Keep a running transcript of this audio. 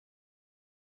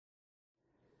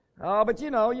But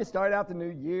you start out the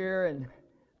new year and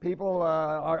people,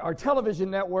 our television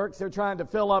networks, they're trying to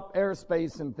fill up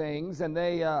airspace and things, and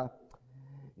they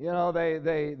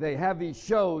have these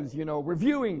shows,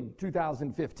 reviewing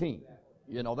 2015,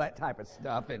 that type of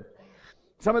stuff, and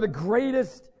some of the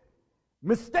greatest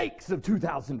mistakes of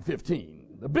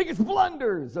 2015, the biggest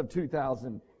blunders of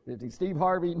 2015. Steve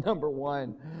Harvey, number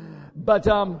one. But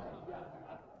that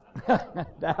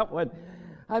one,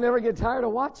 I never get tired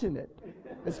of watching it,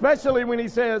 especially when he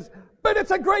says, "But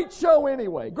it's a great show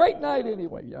anyway, great night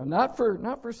anyway." Yeah, not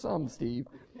for some, Steve.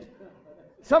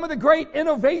 Some of the great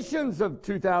innovations of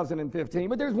 2015,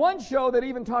 but there's one show that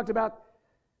even talked about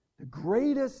the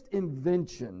greatest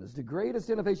inventions, the greatest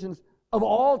innovations of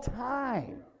all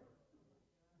time.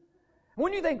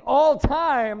 When you think all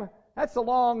time, that's a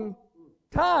long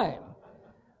time.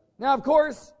 Now, of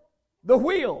course, the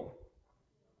wheel.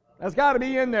 That's got to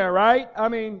be in there, right? I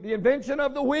mean, the invention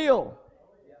of the wheel.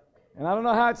 And I don't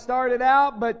know how it started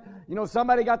out, but,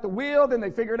 somebody got the wheel, then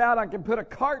they figured out I can put a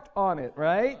cart on it,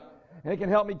 right? And it can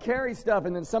help me carry stuff.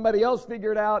 And then somebody else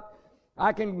figured out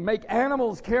I can make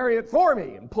animals carry it for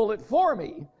me and pull it for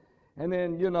me. And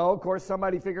then, of course,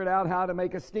 somebody figured out how to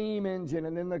make a steam engine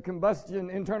and then the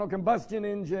internal combustion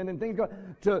engine and things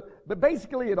but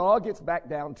basically it all gets back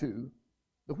down to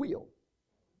the wheel,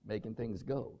 making things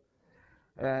go.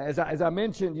 As I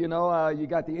mentioned, you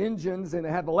got the engines and they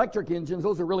have electric engines.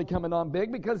 Those are really coming on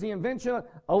big because the invention of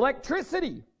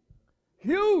electricity,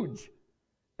 huge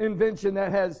invention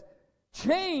that has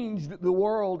changed the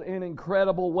world in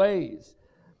incredible ways.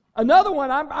 Another one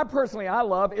I personally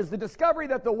love is the discovery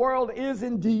that the world is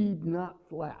indeed not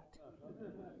flat.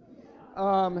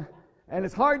 And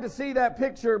it's hard to see that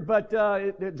picture, but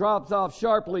it drops off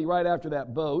sharply right after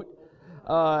that boat.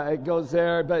 It goes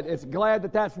there, but it's glad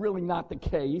that that's really not the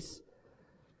case.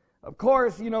 Of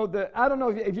course, I don't know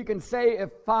if you can say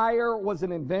if fire was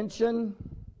an invention.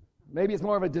 Maybe it's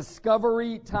more of a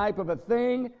discovery type of a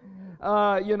thing.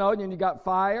 And you got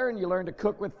fire, and you learn to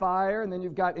cook with fire, and then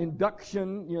you've got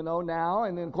induction, now,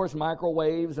 and then, of course,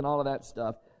 microwaves and all of that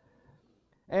stuff.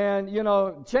 And,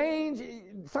 change,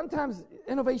 sometimes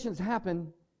innovations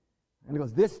happen, and it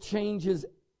goes, this changes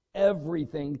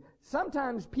everything.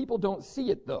 Sometimes people don't see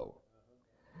it, though.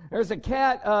 There's a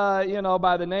cat,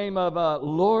 by the name of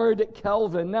Lord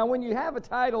Kelvin. Now, when you have a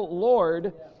title,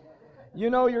 Lord,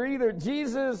 you're either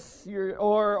Jesus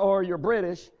or you're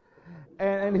British.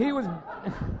 And he was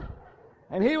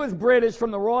British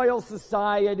from the Royal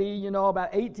Society,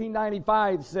 about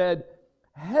 1895, said,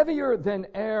 heavier than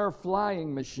air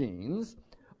flying machines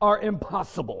are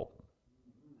impossible.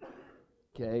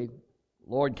 Okay,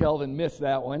 Lord Kelvin missed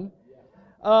that one.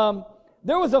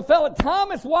 There was a fellow,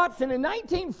 Thomas Watson, in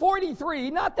 1943,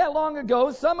 not that long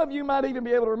ago. Some of you might even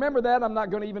be able to remember that. I'm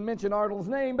not going to even mention Arnold's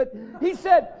name, but he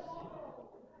said,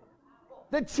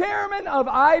 the chairman of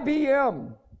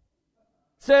IBM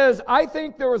says, I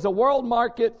think there is a world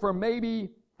market for maybe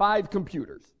 5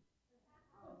 computers.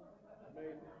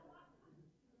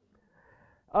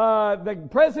 The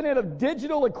president of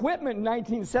Digital Equipment in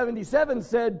 1977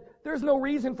 said, there's no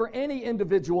reason for any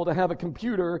individual to have a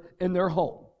computer in their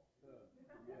home.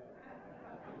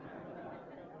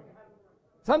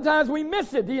 Sometimes we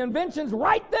miss it. The invention's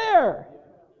right there.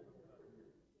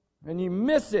 And you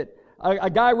miss it.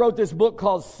 A guy wrote this book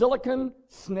called Silicon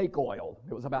Snake Oil.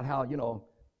 It was about how,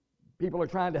 people are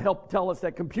trying to help tell us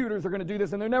that computers are going to do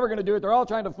this, and they're never going to do it. They're all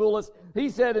trying to fool us. He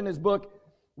said in his book,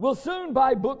 we'll soon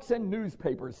buy books and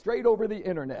newspapers straight over the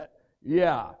internet.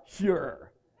 Yeah,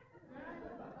 sure.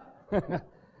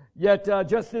 Yet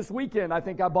just this weekend, I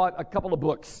think I bought a couple of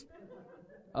books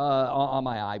on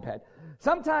my iPad.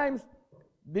 Sometimes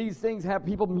these things have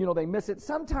people, they miss it.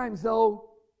 Sometimes,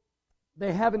 though,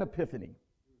 they have an epiphany.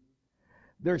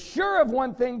 They're sure of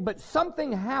one thing, but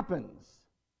something happens.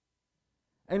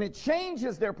 And it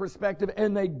changes their perspective,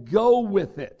 and they go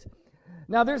with it.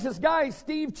 Now, there's this guy,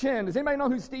 Steve Chen. Does anybody know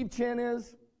who Steve Chen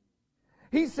is?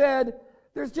 He said,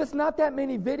 there's just not that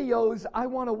many videos I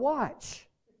want to watch.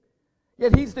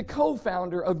 Yet he's the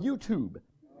co-founder of YouTube.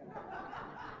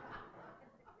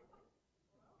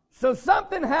 So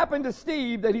something happened to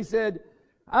Steve that he said,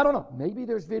 I don't know, maybe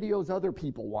there's videos other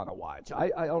people want to watch.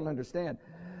 I don't understand.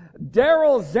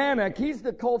 Darryl Zanuck, he's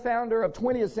the co-founder of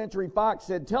 20th Century Fox,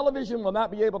 said television will not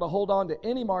be able to hold on to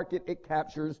any market it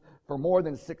captures for more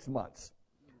than 6 months.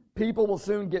 People will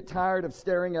soon get tired of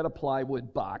staring at a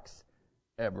plywood box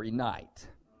every night.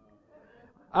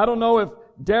 I don't know if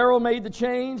Darryl made the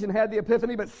change and had the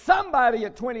epiphany, but somebody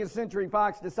at 20th Century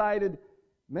Fox decided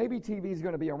maybe TV is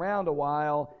going to be around a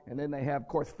while, and then they have, of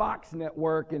course, Fox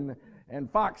Network, and and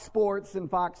Fox Sports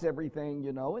and Fox everything,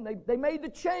 and they made the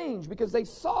change because they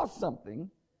saw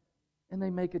something, and they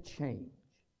make a change.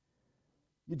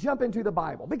 You jump into the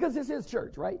Bible, because this is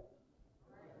church, right?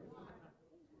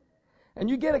 And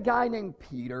you get a guy named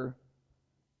Peter.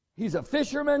 He's a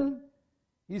fisherman.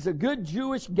 He's a good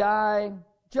Jewish guy,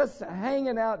 just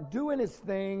hanging out, doing his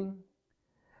thing.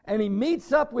 And he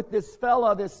meets up with this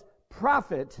fella, this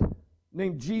prophet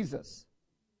named Jesus.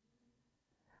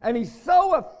 And he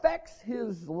so affects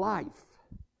his life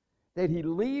that he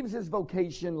leaves his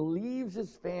vocation, leaves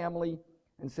his family,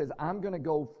 and says, I'm going to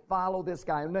go follow this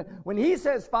guy. And when he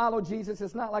says follow Jesus,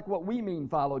 it's not like what we mean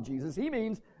follow Jesus. He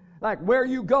means like where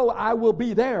you go, I will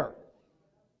be there.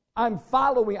 I'm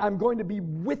following. I'm going to be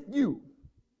with you.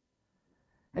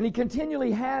 And he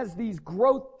continually has these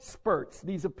growth spurts,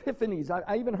 these epiphanies.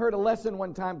 I even heard a lesson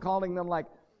one time calling them like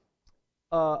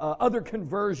other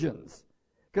conversions,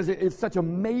 because it's such a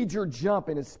major jump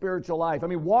in his spiritual life. I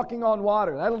mean, walking on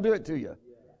water, that'll do it to you.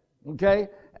 Okay?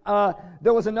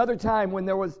 There was another time when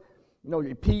there was,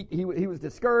 Pete, he was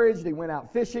discouraged. He went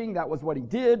out fishing. That was what he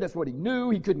did. That's what he knew.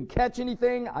 He couldn't catch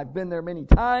anything. I've been there many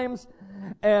times.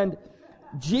 And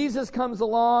Jesus comes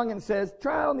along and says,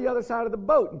 try on the other side of the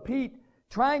boat. And Pete,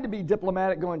 trying to be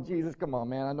diplomatic, going, Jesus, come on,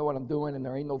 man. I know what I'm doing, and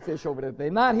there ain't no fish over there. If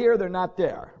they're not here, they're not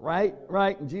there. Right?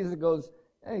 And Jesus goes,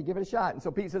 hey, give it a shot. And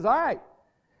so Pete says, all right.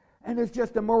 And it's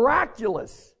just a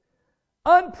miraculous,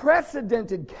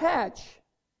 unprecedented catch.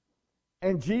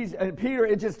 And Peter,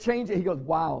 it just changed it. He goes,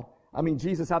 wow. I mean,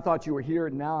 Jesus, I thought you were here,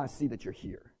 and now I see that you're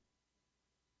here.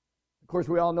 Of course,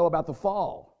 we all know about the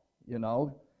fall,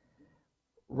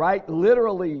 Right?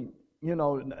 Literally,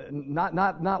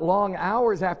 not long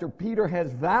hours after Peter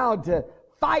has vowed to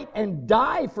fight and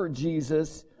die for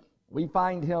Jesus, we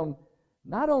find him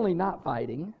not only not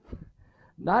fighting,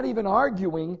 not even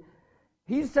arguing.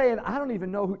 He's saying, I don't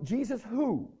even know Jesus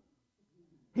who?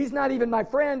 He's not even my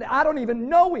friend. I don't even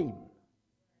know him.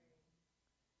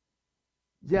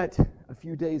 Yet, a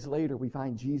few days later, we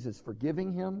find Jesus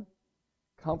forgiving him,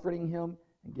 comforting him,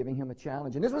 and giving him a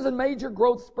challenge. And this was a major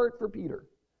growth spurt for Peter.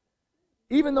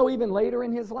 Even though even later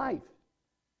in his life,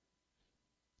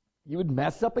 he would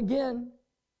mess up again,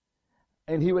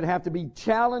 and he would have to be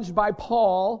challenged by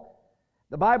Paul.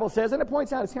 The Bible says, and it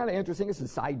points out, it's kind of interesting, it's a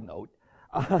side note,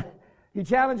 he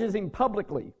challenges him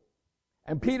publicly,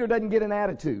 and Peter doesn't get an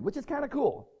attitude, which is kind of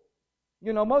cool.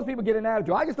 Most people get an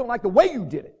attitude. I just don't like the way you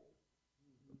did it.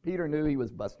 Peter knew he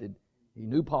was busted. He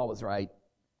knew Paul was right,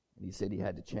 and he said he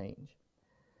had to change.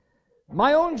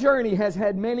 My own journey has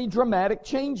had many dramatic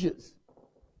changes.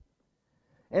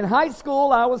 In high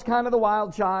school, I was kind of the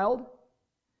wild child,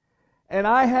 and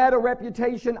I had a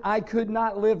reputation I could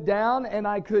not live down and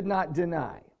I could not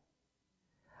deny.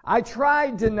 I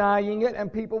tried denying it,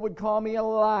 and people would call me a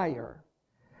liar.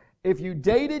 If you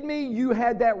dated me, you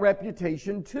had that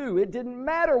reputation too. It didn't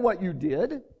matter what you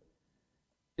did.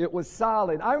 It was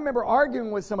solid. I remember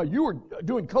arguing with somebody, you were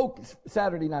doing coke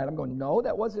Saturday night. I'm going, no,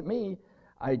 that wasn't me.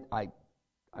 I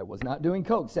was not doing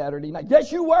coke Saturday night.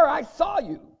 Yes, you were. I saw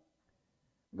you.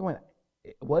 I'm going,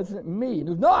 it wasn't me. And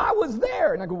he goes, no, I was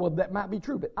there. And I go, well, that might be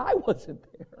true, but I wasn't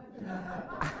there.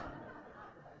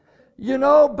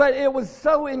 But it was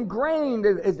so ingrained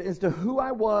as to who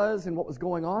I was and what was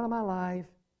going on in my life.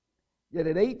 Yet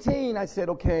at 18, I said,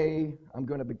 okay, I'm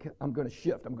going to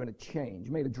shift. I'm going to change.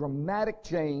 Made a dramatic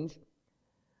change.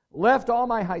 Left all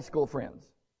my high school friends.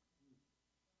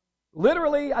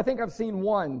 Literally, I think I've seen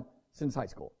one since high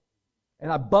school.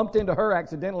 And I bumped into her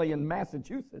accidentally in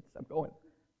Massachusetts. I'm going.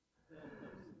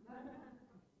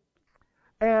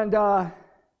 And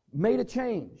made a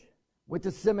change. Went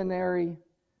to seminary.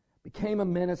 Became a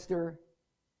minister.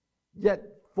 Yet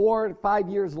 4 to 5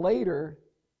 years later,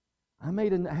 I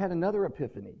had another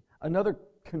epiphany, another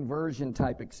conversion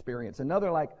type experience,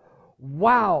 another like,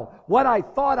 wow, what I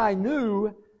thought I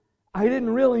knew, I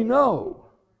didn't really know.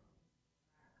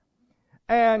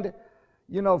 And,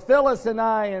 Phyllis and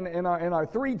I and our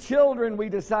 3 children, we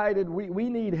decided we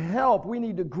need help, we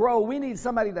need to grow, we need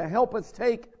somebody to help us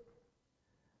take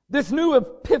this new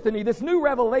epiphany, this new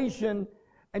revelation,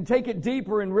 and take it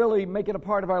deeper and really make it a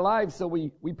part of our lives. So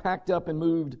we packed up and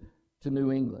moved to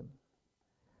New England.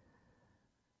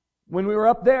 When we were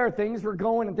up there, things were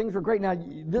going and things were great. Now,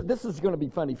 this is going to be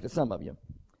funny for some of you.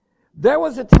 There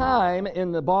was a time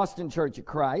in the Boston Church of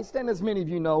Christ, and as many of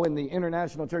you know, in the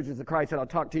International Churches of Christ that I'll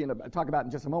talk about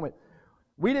in just a moment,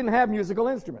 we didn't have musical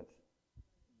instruments.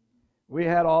 We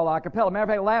had all a cappella. Matter of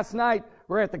fact, last night,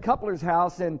 we're at the Coupler's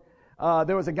house, and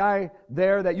there was a guy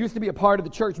there that used to be a part of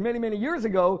the church many, many years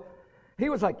ago. He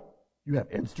was like, you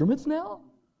have instruments now?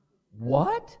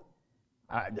 What?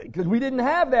 Because we didn't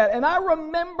have that. And I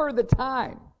remember the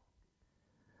time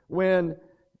when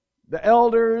the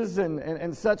elders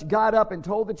and such got up and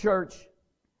told the church,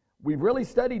 we've really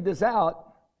studied this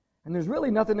out, and there's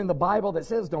really nothing in the Bible that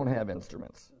says don't have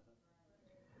instruments.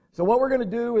 So what we're going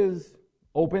to do is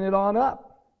open it on up.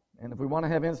 And if we want to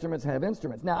have instruments, have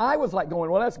instruments. Now, I was like going,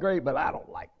 well, that's great, but I don't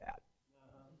like that.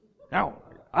 No,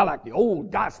 I like the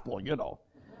old gospel,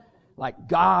 like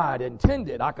God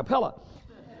intended, a cappella.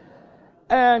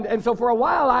 And so for a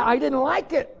while, I didn't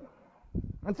like it.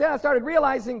 Until I started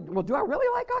realizing, well, do I really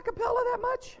like a cappella that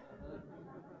much?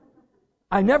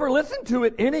 I never listened to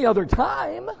it any other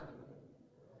time.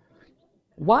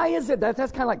 Why is it that's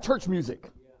kind of like church music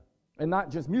and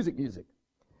not just music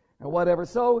or whatever?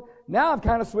 So now I've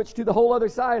kind of switched to the whole other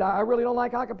side. I really don't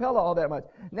like a cappella all that much.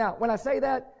 Now, when I say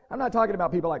that, I'm not talking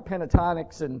about people like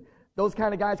Pentatonics and those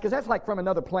kind of guys, because that's like from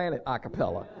another planet a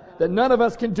cappella that none of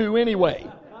us can do anyway.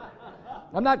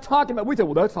 I'm not talking about, we say,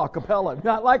 well, that's a cappella.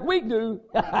 Not like we do.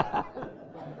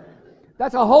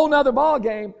 That's a whole nother ball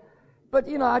game. But,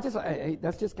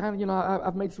 that's just kind of,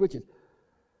 I've made switches.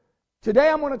 Today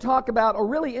I'm going to talk about, or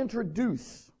really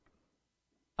introduce,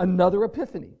 another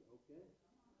epiphany.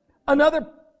 Another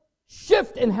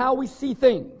shift in how we see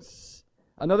things.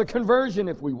 Another conversion,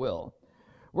 if we will.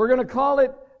 We're going to call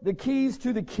it the keys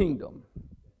to the kingdom.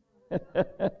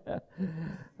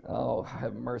 Oh,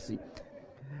 have mercy.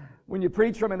 When you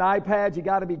preach from an iPad, you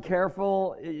got to be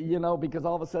careful, because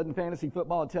all of a sudden fantasy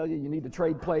football will tell you need to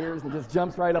trade players, and it just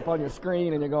jumps right up on your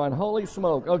screen, and you're going, holy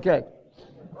smoke. Okay.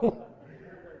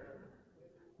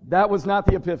 That was not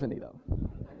the epiphany, though.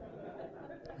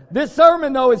 This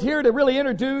sermon, though, is here to really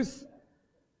introduce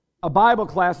a Bible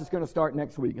class that's going to start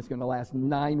next week. It's going to last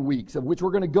 9 weeks, of which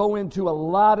we're going to go into a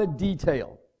lot of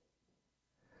detail.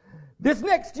 This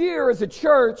next year, as a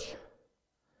church,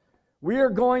 we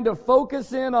are going to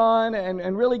focus in on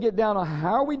and really get down on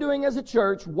how are we doing as a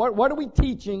church, what are we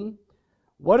teaching,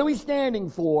 what are we standing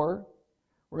for.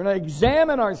 We're going to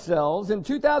examine ourselves. In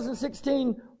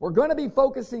 2016, we're going to be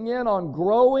focusing in on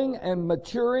growing and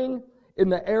maturing in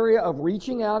the area of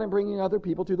reaching out and bringing other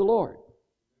people to the Lord.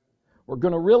 We're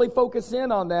going to really focus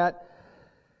in on that.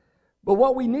 But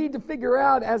what we need to figure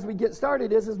out as we get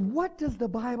started is what does the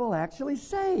Bible actually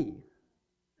say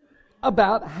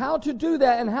about how to do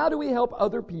that, and how do we help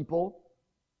other people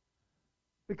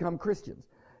become Christians?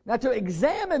 Now, to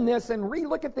examine this and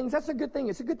relook at things, that's a good thing.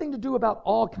 It's a good thing to do about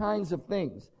all kinds of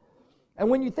things. And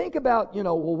when you think about,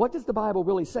 well, what does the Bible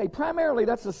really say? Primarily,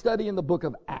 that's a study in the book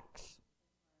of Acts.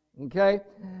 Okay?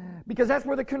 Because that's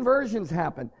where the conversions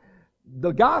happen.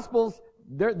 The Gospels,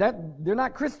 they're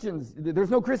not Christians. There's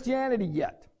no Christianity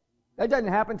yet. That doesn't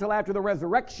happen until after the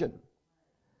resurrection.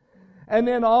 And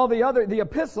then all the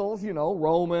epistles,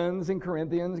 Romans and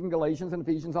Corinthians and Galatians and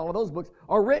Ephesians, all of those books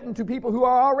are written to people who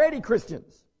are already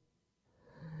Christians.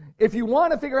 If you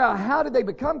want to figure out how did they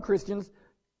become Christians,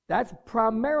 that's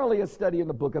primarily a study in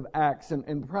the book of Acts.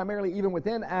 And primarily even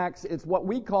within Acts, it's what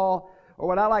we call, or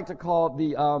what I like to call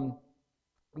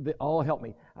help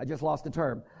me, I just lost the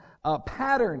term,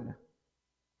 pattern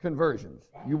conversions.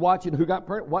 You watch it, who got,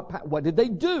 what did they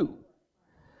do?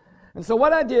 And so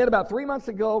what I did about 3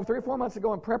 or 4 months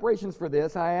ago in preparations for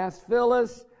this, I asked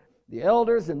Phyllis, the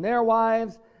elders and their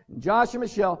wives, and Josh and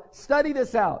Michelle, study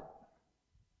this out.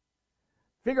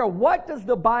 Figure out, what does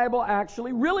the Bible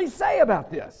actually really say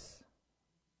about this?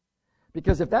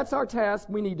 Because if that's our task,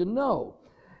 we need to know.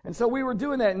 And so we were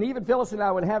doing that, and even Phyllis and I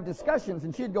would have discussions,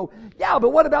 and she'd go, yeah,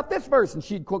 but what about this verse? And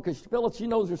she'd quote, because Phyllis, she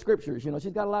knows her scriptures,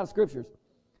 she's got a lot of scriptures.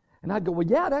 And I'd go, well,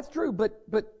 yeah, that's true, but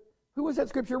who was that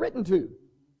scripture written to?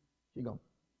 She'd go,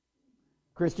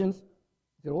 Christians.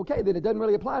 I said, okay, then it doesn't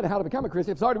really apply to how to become a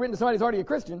Christian. If it's already written to somebody who's already a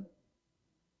Christian.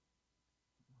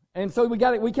 And so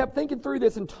we kept thinking through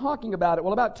this and talking about it.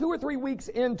 Well, about 2 or 3 weeks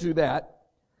into that,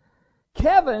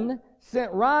 Kevin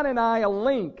sent Ron and I a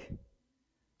link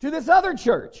to this other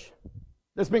church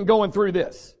that's been going through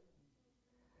this.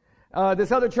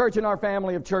 This other church in our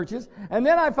family of churches. And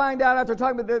then I find out after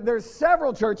talking about there's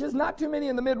several churches, not too many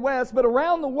in the Midwest, but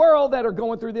around the world that are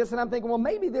going through this. And I'm thinking, well,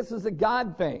 maybe this is a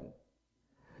God thing.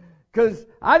 Because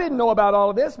I didn't know about all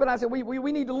of this, but I said,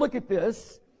 we need to look at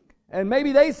this. And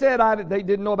maybe they said they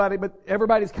didn't know about it, but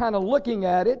everybody's kind of looking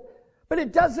at it. But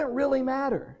it doesn't really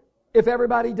matter if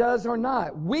everybody does or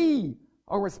not. We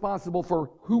are responsible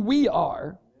for who we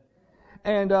are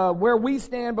and where we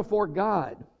stand before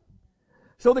God.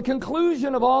 So the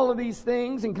conclusion of all of these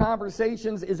things and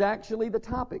conversations is actually the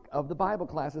topic of the Bible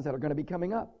classes that are going to be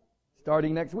coming up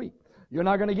starting next week. You're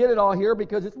not going to get it all here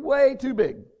because it's way too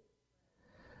big.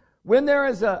 When there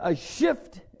is a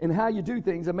shift in how you do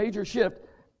things, a major shift,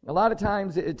 a lot of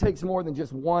times it takes more than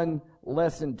just one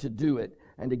lesson to do it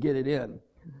and to get it in.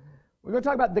 We're going to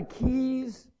talk about the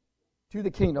keys to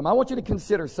the kingdom. I want you to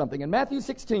consider something. In Matthew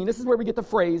 16, this is where we get the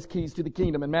phrase keys to the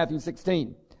kingdom in Matthew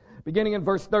 16. Beginning in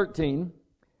verse 13,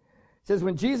 it says,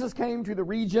 when Jesus came to the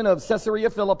region of Caesarea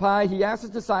Philippi, he asked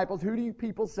his disciples, who do you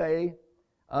people say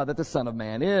that the Son of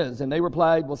Man is? And they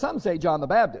replied, well, some say John the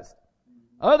Baptist.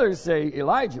 Others say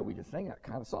Elijah. We just sang that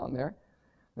kind of song there.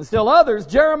 And still others,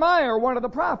 Jeremiah or one of the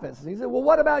prophets. And he said, well,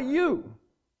 what about you?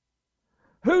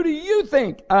 Who do you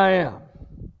think I am?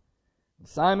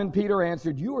 Simon Peter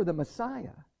answered, you are the Messiah,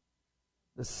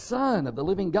 the Son of the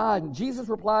living God. And Jesus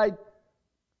replied,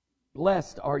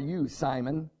 blessed are you,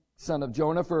 Simon, son of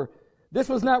Jonah, for this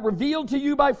was not revealed to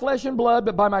you by flesh and blood,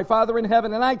 but by my Father in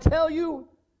heaven. And I tell you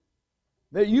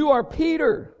that you are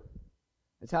Peter.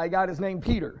 That's how he got his name,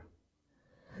 Peter.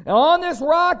 And on this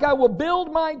rock I will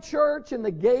build my church, and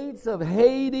the gates of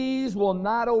Hades will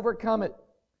not overcome it.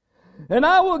 And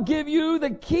I will give you the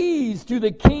keys to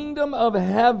the kingdom of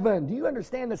heaven. Do you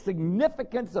understand the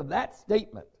significance of that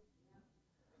statement?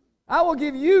 I will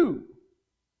give you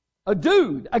a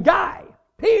dude, a guy,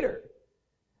 Peter.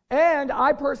 And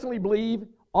I personally believe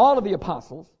all of the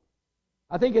apostles.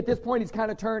 I think at this point he's kind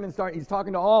of turned and he's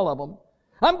talking to all of them.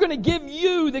 I'm going to give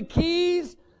you the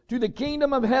keys to the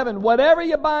kingdom of heaven. Whatever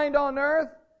you bind on earth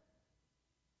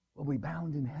will be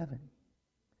bound in heaven.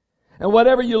 And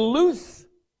whatever you loose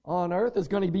on earth is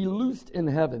going to be loosed in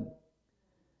heaven.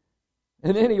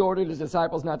 And then he ordered his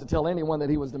disciples not to tell anyone that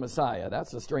he was the Messiah.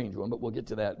 That's a strange one, but we'll get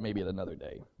to that maybe at another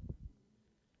day.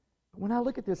 When I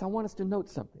look at this, I want us to note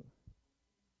something.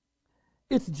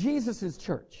 It's Jesus'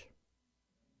 church.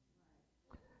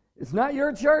 It's not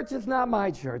your church, it's not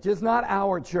my church, it's not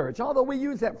our church. Although we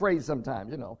use that phrase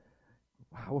sometimes,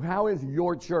 how is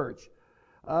your church?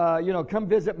 Come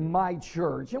visit my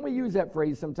church. And we use that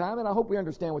phrase sometimes, and I hope we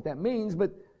understand what that means,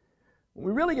 but when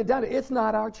we really get down to it, it's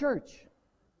not our church.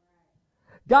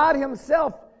 God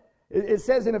himself, it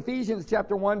says in Ephesians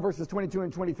chapter 1, verses 22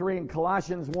 and 23, and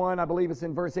Colossians 1, I believe it's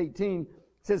in verse 18, it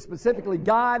says specifically,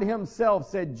 God himself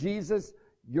said, Jesus,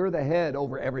 you're the head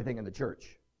over everything in the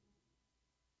church.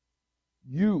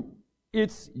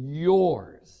 It's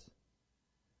yours.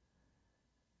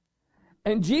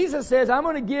 And Jesus says, I'm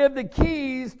going to give the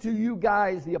keys to you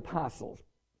guys, the apostles.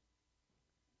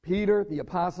 Peter, the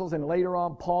apostles, and later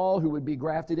on Paul, who would be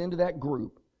grafted into that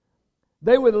group.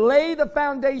 They would lay the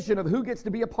foundation of who gets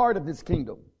to be a part of this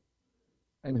kingdom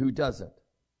and who doesn't.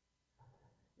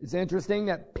 It's interesting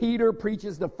that Peter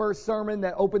preaches the first sermon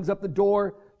that opens up the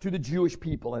door to the Jewish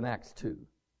people in Acts 2.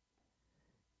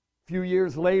 A few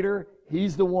years later,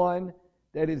 he's the one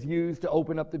that is used to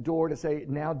open up the door to say,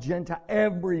 now Gentile,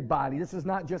 everybody. This is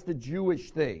not just a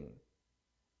Jewish thing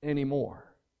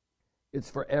anymore. It's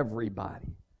for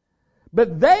everybody.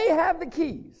 But they have the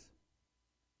keys,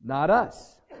 not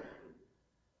us.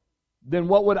 Then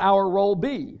what would our role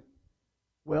be?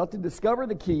 Well, to discover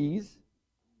the keys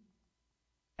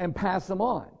and pass them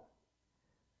on.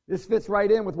 This fits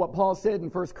right in with what Paul said in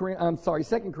 2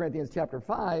 Corinthians chapter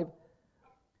 5,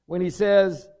 when he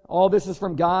says, all this is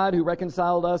from God who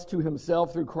reconciled us to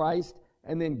himself through Christ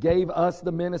and then gave us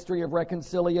the ministry of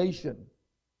reconciliation.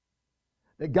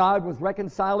 That God was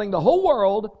reconciling the whole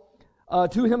world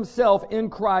to himself in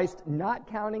Christ, not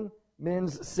counting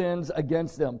men's sins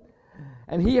against them.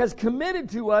 And he has committed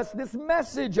to us this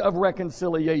message of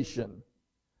reconciliation.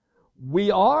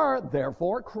 We are,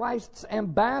 therefore, Christ's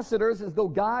ambassadors, as though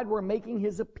God were making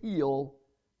his appeal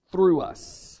through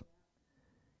us.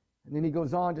 And then he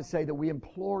goes on to say that we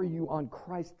implore you on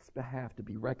Christ's behalf to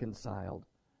be reconciled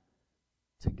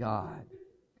to God.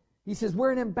 He says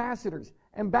we're ambassadors.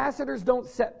 Ambassadors don't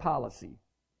set policy.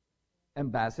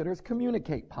 Ambassadors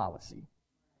communicate policy.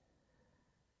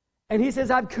 And he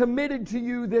says, I've committed to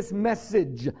you this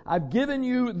message. I've given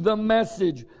you the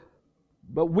message.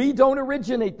 But we don't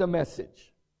originate the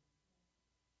message.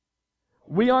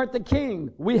 We aren't the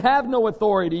king. We have no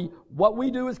authority. What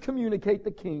we do is communicate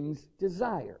the king's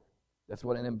desire. That's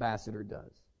what an ambassador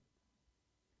does.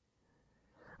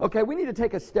 Okay, we need to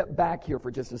take a step back here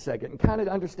for just a second and kind of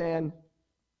understand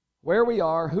where we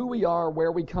are, who we are,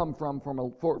 where we come from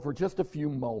for just a few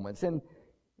moments. And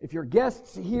if you're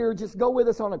guests here, just go with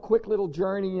us on a quick little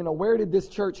journey. Where did this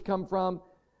church come from?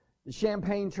 The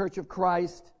Champaign Church of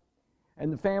Christ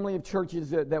and the family of churches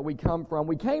that we come from.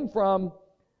 We came from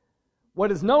what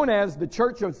is known as the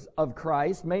Church of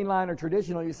Christ, mainline or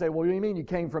traditional. You say, well, what do you mean you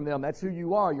came from them? That's who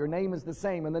you are. Your name is the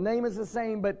same. And the name is the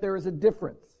same, but there is a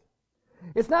difference.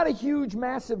 It's not a huge,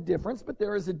 massive difference, but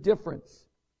there is a difference.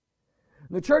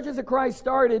 The Churches of Christ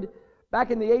started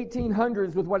back in the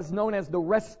 1800s with what is known as the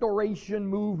Restoration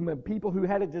Movement. People who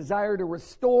had a desire to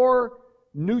restore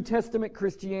New Testament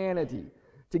Christianity,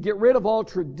 to get rid of all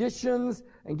traditions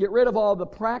and get rid of all the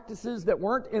practices that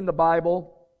weren't in the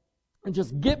Bible and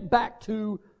just get back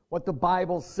to what the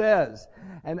Bible says.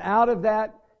 And out of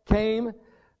that came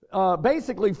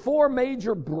basically 4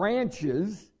 major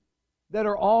branches that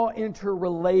are all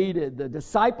interrelated. The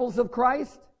disciples of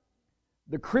Christ,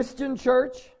 the Christian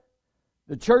church,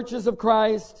 the churches of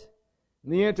Christ,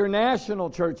 and the international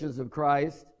churches of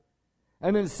Christ,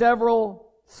 and then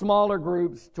several smaller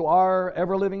groups, to our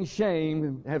ever-living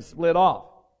shame, have split off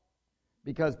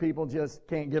because people just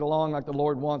can't get along like the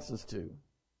Lord wants us to.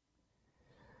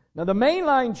 Now, the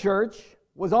mainline church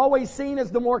was always seen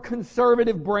as the more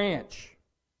conservative branch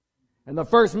and the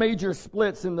first major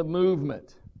splits in the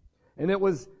movement. And it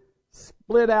was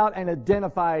split out and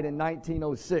identified in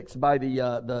 1906 by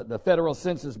the Federal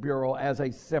Census Bureau as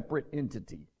a separate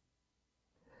entity.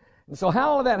 And so how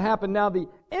all of that happened? Now, the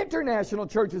international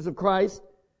churches of Christ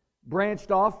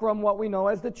branched off from what we know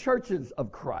as the churches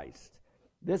of Christ.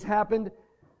 This happened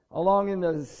along in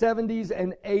the 70s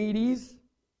and 80s.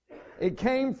 It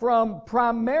came from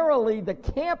primarily the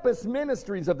campus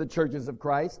ministries of the churches of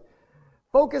Christ,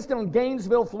 focused on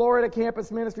Gainesville, Florida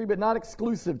campus ministry, but not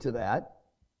exclusive to that.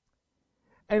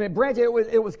 And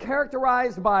it was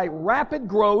characterized by rapid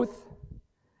growth,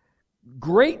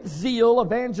 great zeal,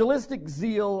 evangelistic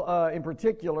zeal in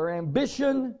particular,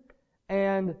 ambition,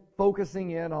 and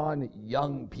focusing in on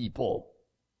young people.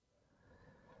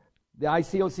 The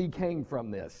ICOC came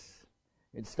from this.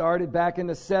 It started back in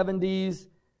the 70s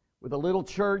with a little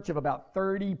church of about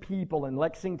 30 people in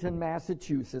Lexington,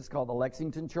 Massachusetts, called the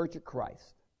Lexington Church of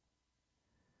Christ.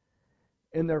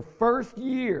 In their first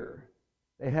year,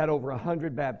 they had over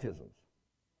 100 baptisms.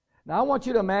 Now, I want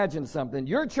you to imagine something.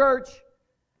 Your church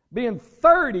being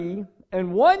 30,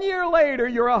 and 1 year later,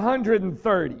 you're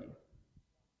 130.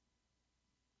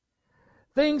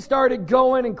 Things started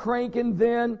going and cranking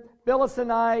then. Phyllis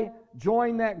and I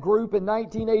joined that group in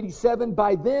 1987.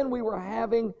 By then, we were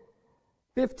having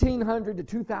 1,500 to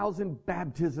 2,000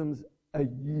 baptisms a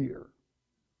year.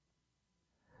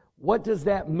 What does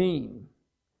that mean?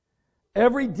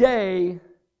 Every day,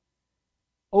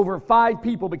 over 5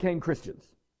 people became Christians.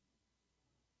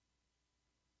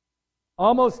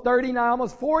 Almost 30 now,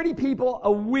 almost 40 people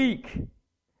a week.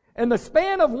 In the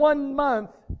span of 1 month,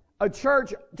 a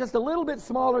church just a little bit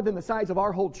smaller than the size of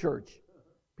our whole church,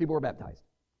 people were baptized.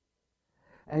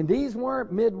 And these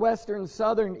weren't Midwestern,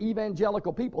 Southern,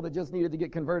 evangelical people that just needed to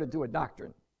get converted to a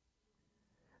doctrine.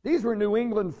 These were New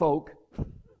England folk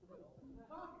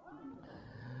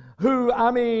who, I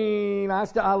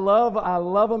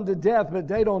love them to death, but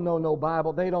they don't know no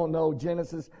Bible. They don't know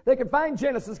Genesis. They can find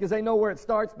Genesis because they know where it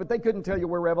starts, but they couldn't tell you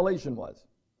where Revelation was.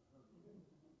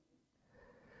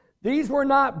 These were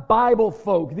not Bible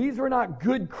folk. These were not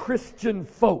good Christian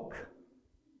folk,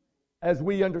 as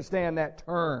we understand that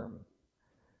term.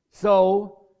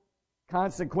 So,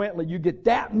 consequently, you get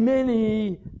that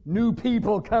many new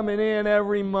people coming in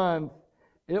every month.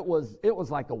 It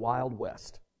was like the Wild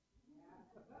West.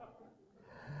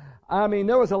 I mean,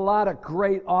 there was a lot of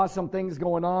great, awesome things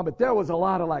going on, but there was a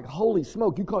lot of like, holy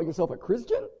smoke, you call yourself a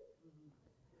Christian?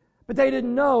 But they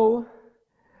didn't know.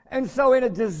 And so in a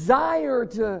desire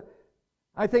to,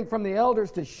 I think from the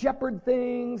elders to shepherd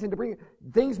things and to bring,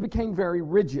 things became very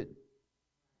rigid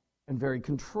and very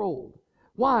controlled.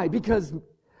 Why? Because,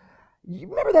 you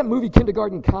remember that movie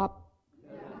Kindergarten Cop?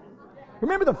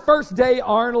 Remember the first day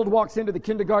Arnold walks into the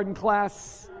kindergarten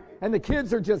class and the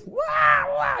kids are just, wah,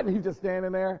 wah, and he's just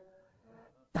standing there?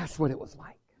 That's what it was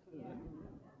like.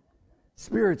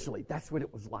 Spiritually, that's what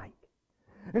it was like.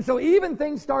 And so even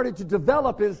things started to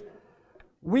develop as,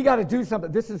 we got to do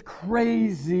something. This is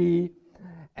crazy.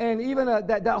 And even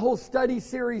that whole study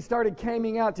series started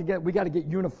coming out to we got to get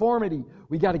uniformity.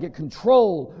 We got to get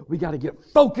control. We got to get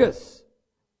focus.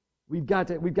 We've got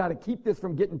to keep this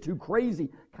from getting too crazy.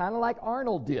 Kind of like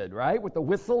Arnold did, right? With the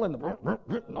whistle and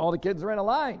all the kids are in a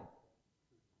line.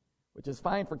 Which is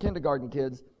fine for kindergarten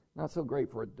kids, not so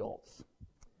great for adults.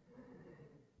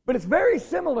 But it's very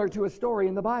similar to a story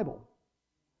in the Bible.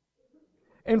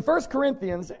 In 1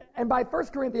 Corinthians, and by 1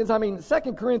 Corinthians I mean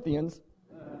 2 Corinthians,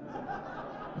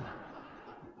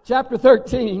 chapter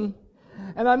 13,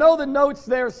 and I know the notes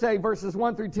there say verses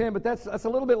 1 through 10, but that's a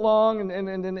little bit long, and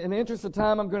in the interest of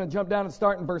time, I'm going to jump down and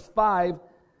start in verse 5.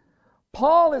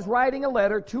 Paul is writing a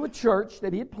letter to a church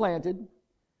that he had planted,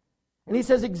 and he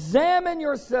says, examine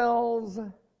yourselves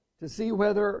to see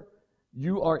whether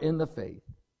you are in the faith.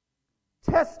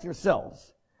 Test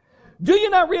yourselves. Do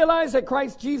you not realize that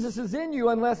Christ Jesus is in you,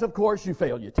 unless, of course, you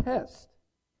fail your test?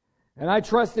 And I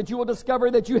trust that you will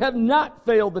discover that you have not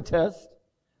failed the test.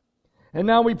 And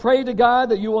now we pray to God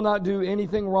that you will not do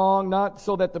anything wrong, not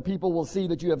so that the people will see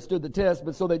that you have stood the test,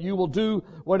 but so that you will do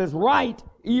what is right,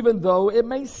 even though it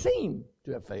may seem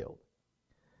to have failed.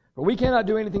 For we cannot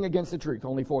do anything against the truth,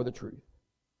 only for the truth.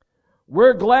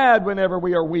 We're glad whenever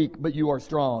we are weak, but you are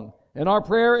strong. And our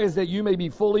prayer is that you may be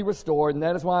fully restored, and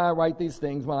that is why I write these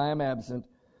things when I am absent,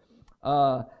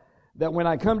 that when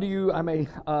I come to you, I may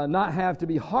not have to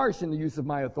be harsh in the use of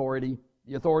my authority,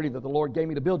 the authority that the Lord gave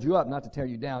me to build you up, not to tear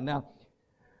you down. Now,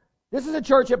 this is a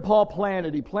church that Paul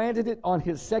planted. He planted it on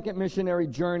his second missionary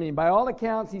journey. And by all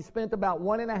accounts, he spent about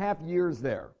 1.5 years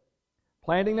there,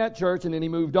 planting that church, and then he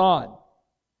moved on.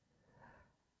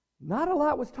 Not a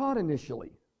lot was taught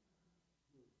initially.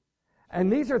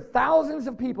 And these are thousands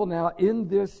of people now in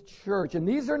this church. And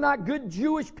these are not good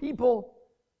Jewish people.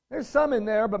 There's some in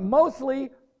there, but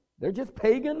mostly they're just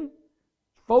pagan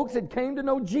folks that came to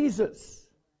know Jesus.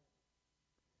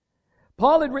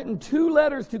 Paul had written 2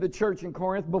 letters to the church in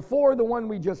Corinth before the one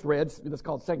we just read, that's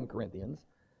called 2 Corinthians,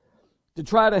 to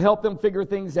try to help them figure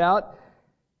things out.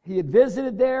 He had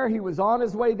visited there. He was on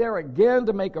his way there again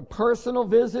to make a personal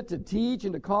visit, to teach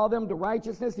and to call them to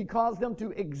righteousness. He calls them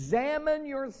to examine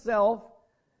yourself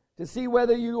to see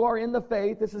whether you are in the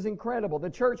faith. This is incredible. The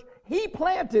church he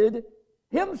planted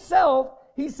himself,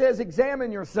 he says,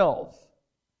 examine yourselves.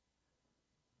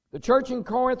 The church in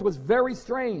Corinth was very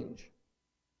strange.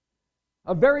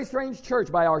 A very strange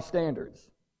church by our standards.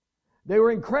 They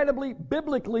were incredibly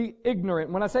biblically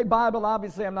ignorant. When I say Bible,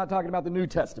 obviously I'm not talking about the New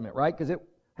Testament, right? Because it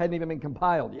hadn't even been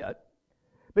compiled yet.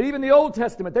 But even the Old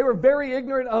Testament, they were very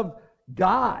ignorant of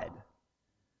God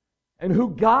and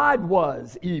who God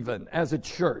was even as a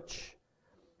church.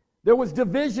 There was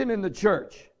division in the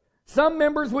church. Some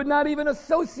members would not even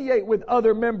associate with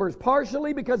other members,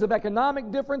 partially because of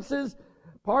economic differences,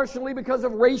 partially because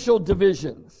of racial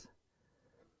divisions.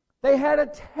 They had a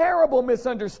terrible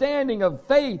misunderstanding of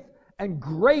faith and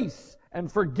grace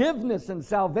and forgiveness and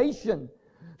salvation.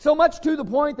 So much to the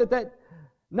point that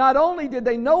not only did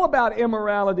they know about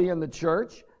immorality in the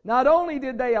church, not only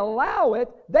did they allow it,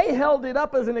 they held it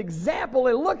up as an example.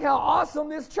 And look how awesome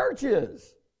this church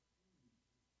is.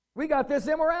 We got this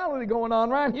immorality going on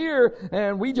right here,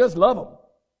 and we just love them.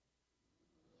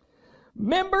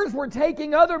 Members were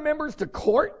taking other members to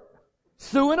court,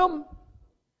 suing them.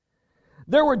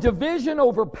 There were division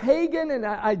over pagan and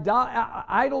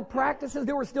idol practices.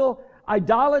 There was still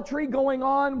idolatry going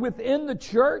on within the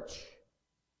church.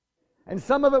 And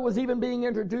some of it was even being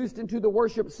introduced into the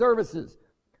worship services.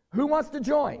 Who wants to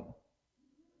join?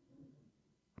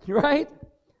 Right?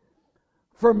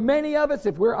 For many of us,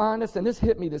 if we're honest, and this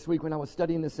hit me this week when I was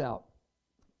studying this out,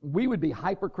 we would be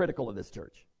hypercritical of this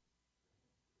church.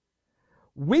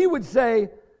 We would say,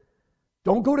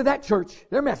 don't go to that church.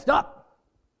 They're messed up.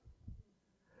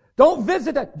 Don't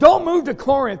visit that. Don't move to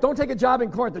Corinth. Don't take a job in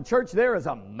Corinth. The church there is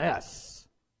a mess.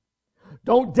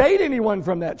 Don't date anyone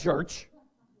from that church.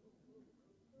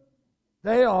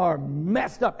 They are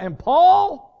messed up. And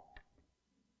Paul,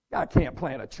 God can't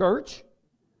plant a church.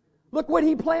 Look what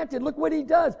he planted. Look what he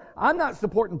does. I'm not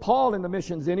supporting Paul in the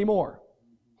missions anymore.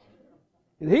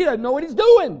 He doesn't know what he's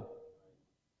doing.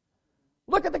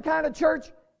 Look at the kind of church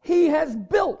he has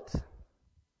built.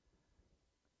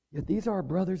 Yet these are our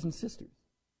brothers and sisters.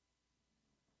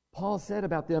 Paul said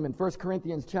about them in 1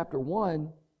 Corinthians chapter 1,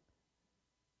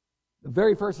 the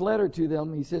very first letter to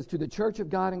them, he says, to the church of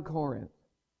God in Corinth,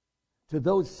 to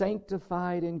those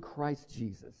sanctified in Christ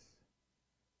Jesus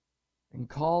and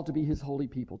called to be his holy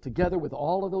people, together with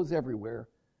all of those everywhere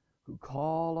who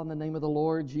call on the name of the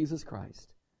Lord Jesus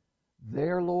Christ,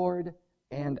 their Lord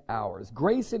and ours.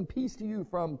 Grace and peace to you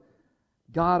from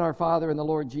God our Father and the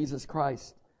Lord Jesus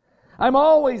Christ. I'm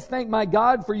always thank my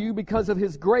God for you because of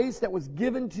his grace that was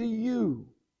given to you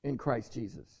in Christ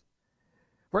Jesus.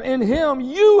 For in him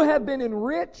you have been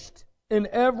enriched in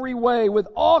every way with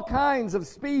all kinds of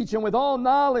speech and with all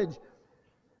knowledge,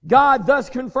 God thus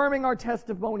confirming our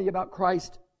testimony about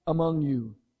Christ among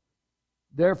you.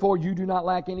 Therefore you do not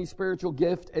lack any spiritual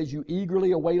gift as you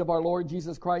eagerly await of our Lord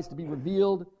Jesus Christ to be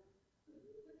revealed.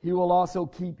 He will also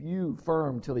keep you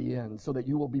firm till the end, so that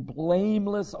you will be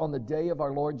blameless on the day of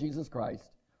our Lord Jesus Christ.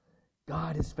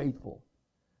 God is faithful,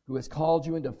 who has called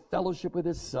you into fellowship with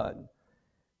his Son,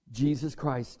 Jesus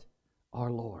Christ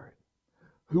our Lord.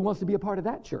 Who wants to be a part of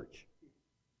that church?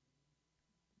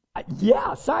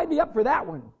 Yeah, sign me up for that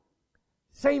one.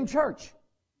 Same church.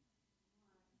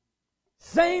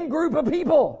 Same group of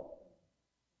people.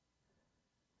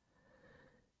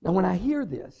 Now when I hear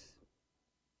this,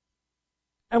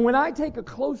 and when I take a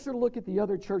closer look at the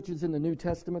other churches in the New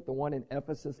Testament, the one in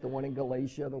Ephesus, the one in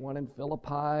Galatia, the one in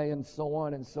Philippi, and so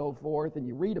on and so forth, and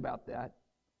you read about that,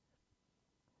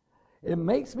 It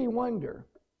makes me wonder.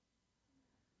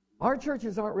 Our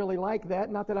churches aren't really like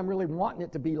that. Not that I'm really wanting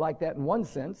it to be like that in one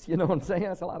sense. You know what I'm saying?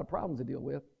 That's a lot of problems to deal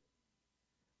with.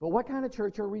 But what kind of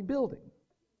church are we building?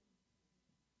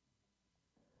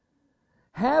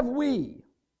 Have we,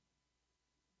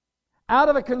 out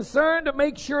of a concern to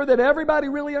make sure that everybody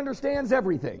really understands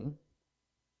everything,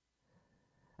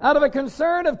 out of a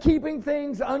concern of keeping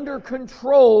things under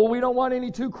control, we don't want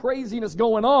any too craziness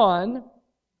going on,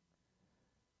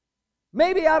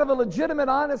 maybe out of a legitimate,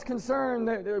 honest concern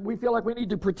that we feel like we need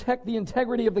to protect the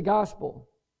integrity of the gospel.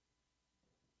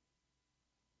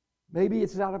 Maybe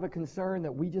it's out of a concern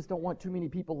that we just don't want too many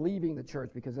people leaving the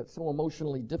church because it's so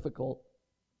emotionally difficult.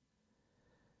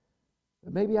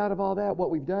 But maybe out of all that, what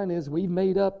we've done is we've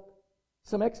made up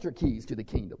some extra keys to the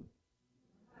kingdom.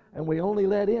 And we only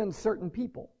let in certain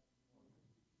people.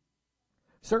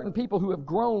 Certain people who have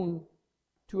grown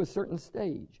to a certain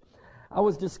stage. I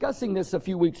was discussing this a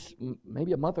few weeks,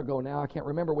 maybe a month ago now, I can't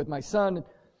remember, with my son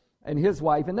and his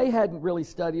wife, and they hadn't really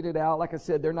studied it out. Like I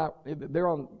said, they're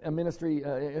on a ministry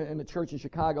in a church in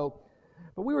Chicago.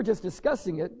 But we were just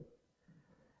discussing it.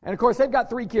 And of course, they've got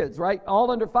 3 kids, right? All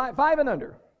under 5 and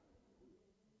under.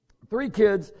 3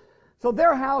 kids. So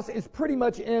their house is pretty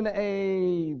much in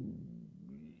a,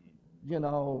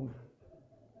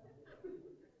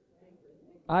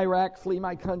 Iraq, flee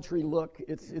my country look.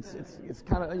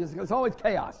 It's always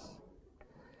chaos.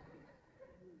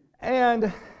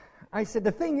 And I said,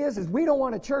 the thing is we don't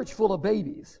want a church full of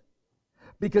babies.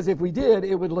 Because if we did,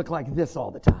 it would look like this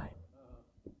all the time.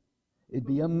 It'd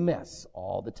be a mess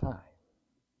all the time.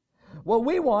 What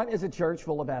we want is a church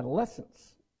full of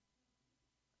adolescents.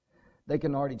 They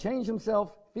can already change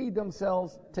themselves, feed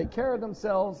themselves, take care of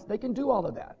themselves. They can do all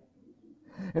of that.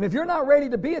 And if you're not ready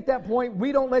to be at that point,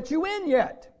 we don't let you in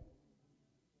yet.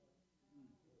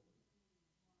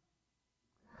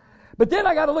 But then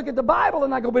I got to look at the Bible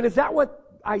and I go, but is that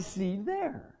what I see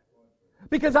there?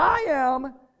 Because I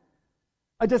am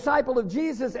a disciple of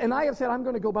Jesus and I have said I'm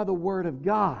going to go by the Word of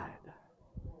God.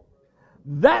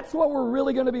 That's what we're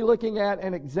really going to be looking at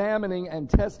and examining and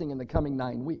testing in the coming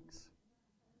 9 weeks.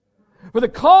 For the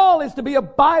call is to be a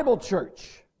Bible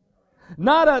church.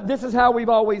 Not a, this is how we've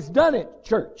always done it,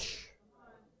 church.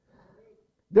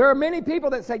 There are many people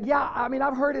that say,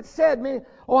 I've heard it said,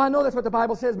 I know that's what the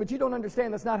Bible says, but you don't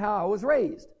understand, that's not how I was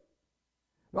raised.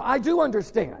 Well, I do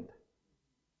understand.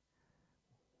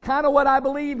 Kind of what I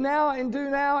believe now and do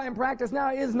now and practice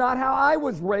now is not how I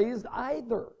was raised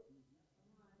either.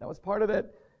 That was part of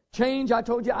that change I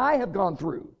told you I have gone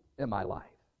through in my life.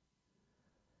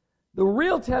 The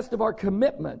real test of our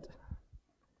commitment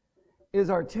is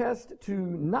our test to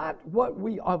not what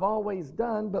we have always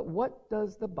done, but what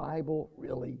does the Bible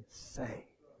really say?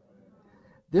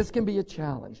 This can be a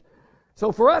challenge.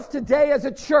 So for us today as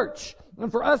a church,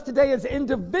 and for us today as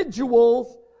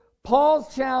individuals,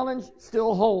 Paul's challenge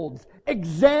still holds.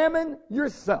 Examine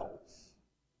yourselves.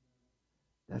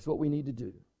 That's what we need to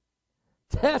do.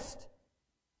 Test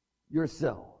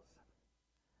yourselves.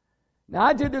 Now,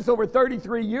 I did this over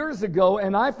 33 years ago,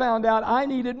 and I found out I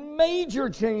needed major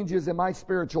changes in my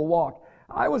spiritual walk.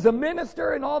 I was a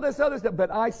minister and all this other stuff, but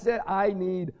I said I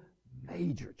need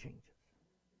major changes.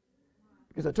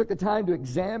 Because I took the time to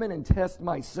examine and test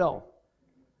myself.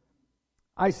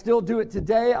 I still do it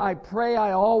today. I pray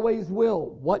I always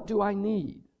will. What do I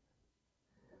need?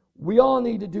 We all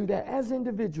need to do that as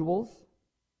individuals,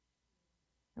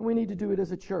 and we need to do it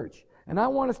as a church. And I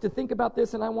want us to think about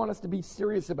this, and I want us to be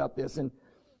serious about this. And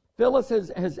Phyllis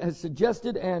has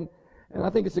suggested, and I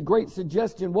think it's a great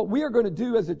suggestion, what we are going to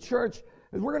do as a church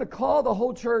is we're going to call the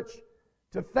whole church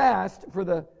to fast for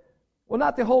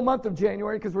not the whole month of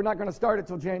January, because we're not going to start it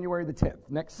till January the 10th,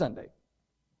 next Sunday.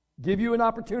 Give you an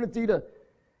opportunity to,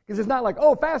 because it's not like,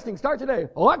 fasting, start today.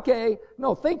 Okay.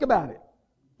 No, think about it.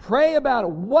 Pray about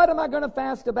it. What am I going to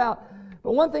fast about?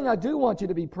 But one thing I do want you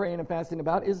to be praying and fasting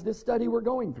about is this study we're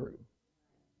going through.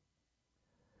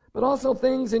 But also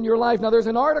things in your life. Now, there's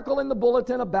an article in the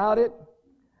bulletin about it.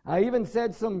 I even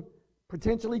said some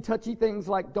potentially touchy things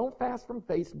like don't fast from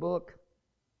Facebook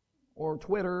or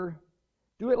Twitter.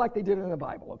 Do it like they did in the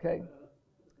Bible, okay?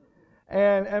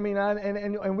 And I mean,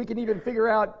 and we can even figure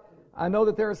out, I know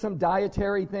that there are some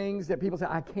dietary things that people say,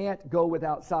 I can't go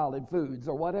without solid foods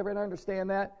or whatever, and I understand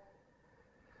that.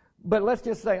 But let's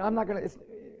just say,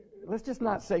 let's just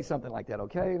not say something like that,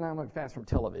 okay? And I'm going to fast from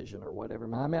television or whatever.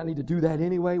 I mean, I need to do that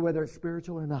anyway, whether it's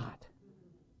spiritual or not.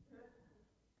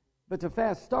 But to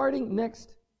fast starting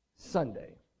next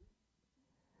Sunday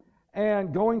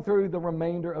and going through the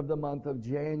remainder of the month of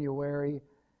January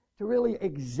to really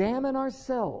examine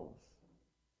ourselves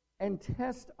and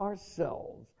test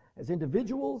ourselves as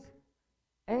individuals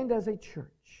and as a church.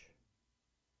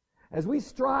 As we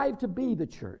strive to be the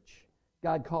church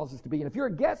God calls us to be. And if you're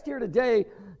a guest here today,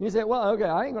 you say, well, okay,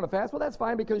 I ain't going to fast. Well, that's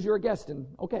fine because you're a guest, and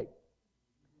okay.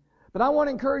 But I want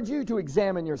to encourage you to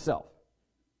examine yourself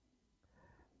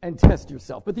and test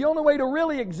yourself. But the only way to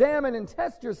really examine and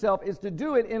test yourself is to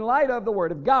do it in light of the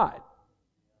Word of God.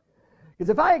 Because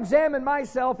if I examine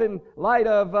myself in light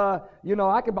of,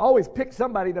 I can always pick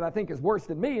somebody that I think is worse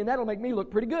than me, and that'll make me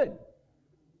look pretty good.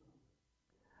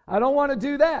 I don't want to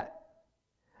do that.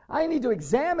 I need to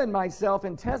examine myself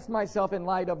and test myself in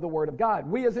light of the Word of God.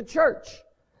 We as a church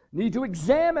need to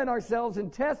examine ourselves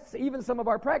and test even some of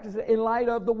our practices in light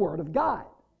of the Word of God.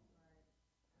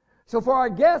 So for our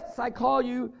guests, I call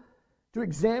you to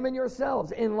examine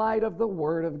yourselves in light of the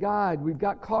Word of God. We've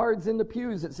got cards in the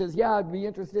pews that says, yeah, I'd be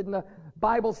interested in a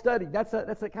Bible study. That's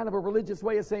a kind of a religious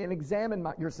way of saying examine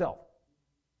yourself.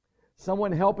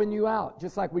 Someone helping you out,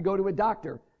 just like we go to a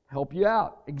doctor, help you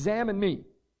out, examine me.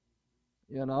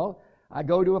 I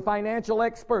go to a financial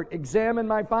expert, examine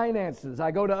my finances.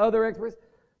 I go to other experts.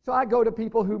 So I go to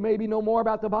people who maybe know more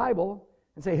about the Bible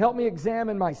and say, help me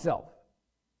examine myself.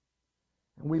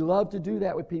 And we love to do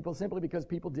that with people simply because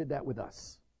people did that with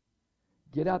us.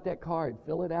 Get out that card,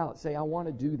 fill it out, say, I want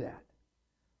to do that.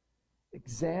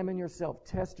 Examine yourself,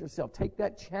 test yourself, take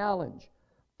that challenge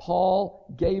Paul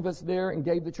gave us there and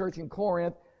gave the church in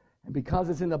Corinth, and because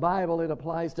it's in the Bible, it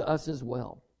applies to us as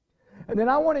well. And then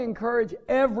I want to encourage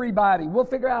everybody. We'll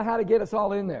figure out how to get us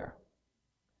all in there.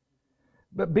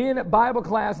 But being at Bible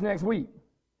class next week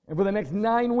and for the next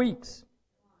 9 weeks.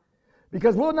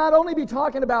 Because we'll not only be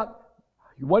talking about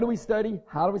what do we study,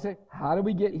 how do we say, how do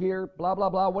we get here, blah, blah,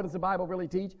 blah, what does the Bible really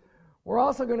teach? We're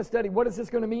also going to study what is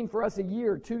this going to mean for us a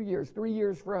year, 2 years, 3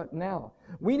 years from now.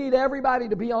 We need everybody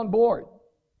to be on board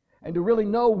and to really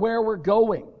know where we're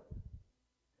going.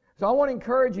 So I want to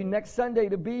encourage you next Sunday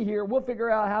to be here. We'll figure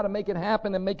out how to make it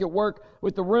happen and make it work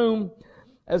with the room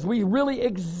as we really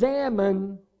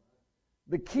examine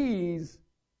the keys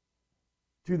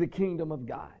to the kingdom of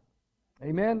God.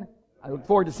 Amen? I look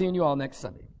forward to seeing you all next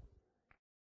Sunday.